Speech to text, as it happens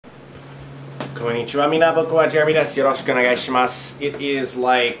Konnichiwa, minaboku wa Jeremy desu. Yoroshiku onegaishimasu. It is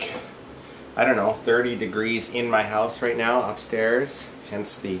like, I don't know, 30 degrees in my house right now upstairs.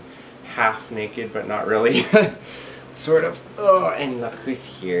 Hence the half naked, but not really. Sort of. Oh, and look who's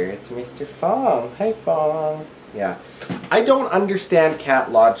here. It's Mr. Fong. Hi, Fong. Yeah. I don't understand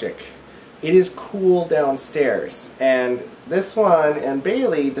cat logic. It is cool downstairs. And this one and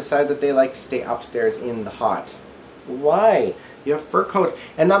Bailey decide that they like to stay upstairs in the hot. Why? You have fur coats.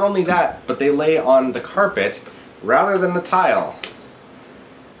 And not only that, but they lay on the carpet rather than the tile.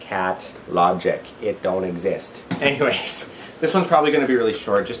 Cat logic. It don't exist. Anyways, this one's probably going to be really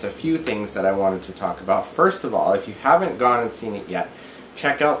short. Just a few things that I wanted to talk about. First of all, if you haven't gone and seen it yet,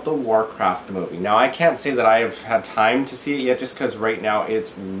 check out the Warcraft movie. Now, I can't say that I have had time to see it yet just because right now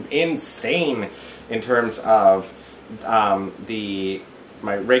it's insane in terms of my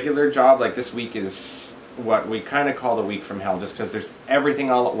regular job. Like, this week is what we kind of call the week from hell, just because there's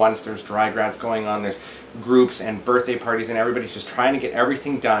everything all at once. There's dry grads going on, there's groups and birthday parties, and everybody's just trying to get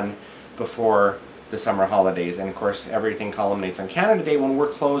everything done before the summer holidays. And of course everything culminates on Canada Day when we're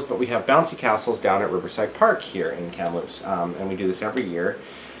closed, but we have bouncy castles down at Riverside Park here in Kamloops, and we do this every year.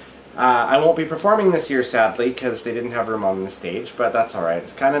 I won't be performing this year, sadly, because they didn't have room on the stage, but that's alright.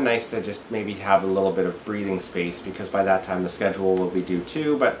 It's kind of nice to just maybe have a little bit of breathing space, because by that time the schedule will be due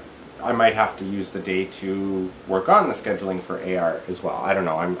too, but I might have to use the day to work on the scheduling for AR as well. I don't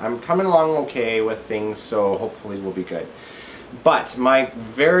know. I'm coming along okay with things, so hopefully we'll be good. But my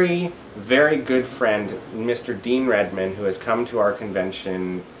very, very good friend, Mr. Dean Redman, who has come to our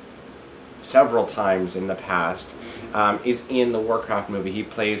convention several times in the past, is in the Warcraft movie. He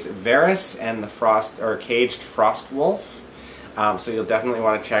plays Varys and the caged frost wolf. So you'll definitely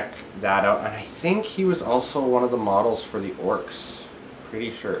want to check that out. And I think he was also one of the models for the orcs. Pretty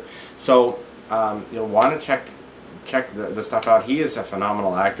sure. So you'll want to check the stuff out. He is a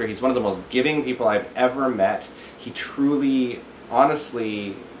phenomenal actor. He's one of the most giving people I've ever met. He truly,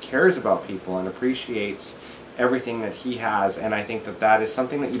 honestly cares about people and appreciates everything that he has, and I think that that is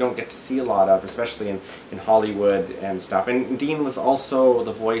something that you don't get to see a lot of, especially in Hollywood and stuff. And Dean was also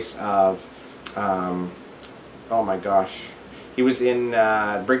the voice of, oh my gosh, he was in,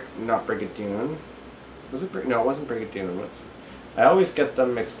 not Brigadoon. Was it no, it wasn't Brigadoon. I always get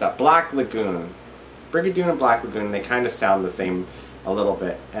them mixed up. Black Lagoon. Brigadoon and Black Lagoon, they kind of sound the same a little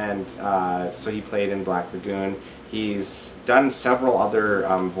bit. And so he played in Black Lagoon. He's done several other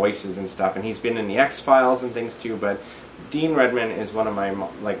voices and stuff, and he's been in the X-Files and things too, but Dean Redman is one of my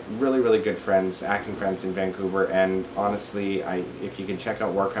really, really good friends, acting friends in Vancouver, and honestly, if you can check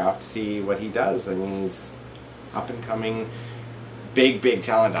out Warcraft, see what he does. I mean, he's up and coming, big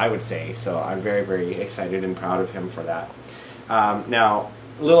talent, I would say, so I'm very, very excited and proud of him for that. Now,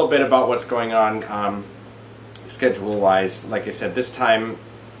 a little bit about what's going on schedule-wise. Like I said, this time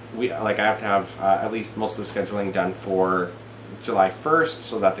I have to have at least most of the scheduling done for July 1st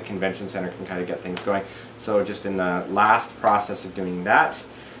so that the convention center can kind of get things going. So just in the last process of doing that.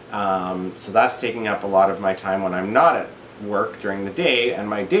 So that's taking up a lot of my time when I'm not at work during the day, and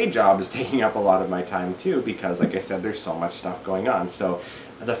my day job is taking up a lot of my time too, because like I said, there's so much stuff going on. So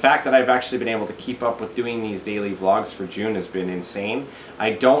the fact that I've actually been able to keep up with doing these daily vlogs for June has been insane.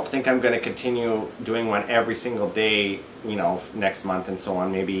 I don't think I'm going to continue doing one every single day, you know, next month and so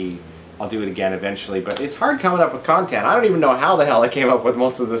on. Maybe I'll do it again eventually, but it's hard coming up with content. I don't even know how the hell I came up with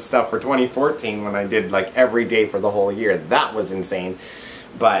most of this stuff for 2014 when I did like every day for the whole year. That was insane.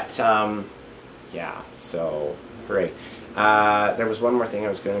 But yeah, so hooray. There was one more thing I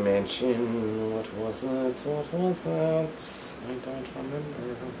was going to mention. What was it? What was it? I don't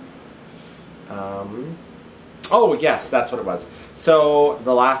remember. Oh yes, that's what it was. So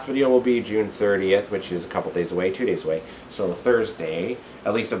the last video will be June 30th, which is a couple days away, 2 days away. So Thursday,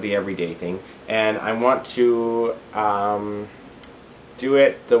 at least of the everyday thing. And I want to do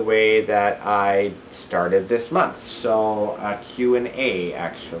it the way that I started this month. So a Q&A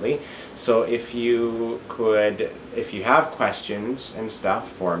actually. So if you have questions and stuff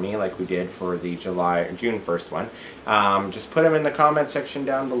for me, like we did for the June 1st one, just put them in the comment section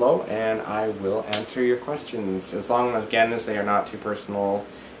down below, and I will answer your questions, as long as, again, as they are not too personal,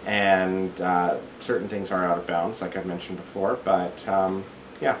 and certain things are out of bounds, like I've mentioned before. But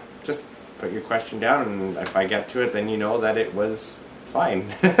yeah, just put your question down, and if I get to it, then you know that it was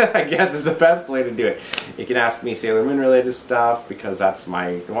fine. I guess is the best way to do it. You can ask me Sailor Moon related stuff, because that's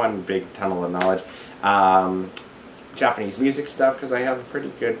my one big tunnel of knowledge. Japanese music stuff, because I have a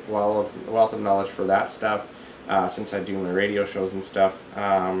pretty good wealth of knowledge for that stuff, since I do my radio shows and stuff.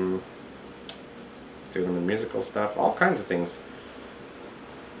 Sailor Moon musical stuff, all kinds of things.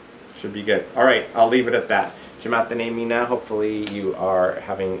 Should be good. All right, I'll leave it at that. Jamatane Mina, hopefully you are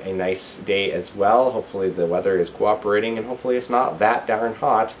having a nice day as well. Hopefully the weather is cooperating, and hopefully it's not that darn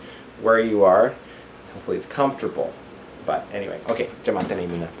hot where you are. Hopefully it's comfortable. But anyway, okay, Jamatane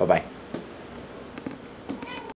Mina. Bye-bye.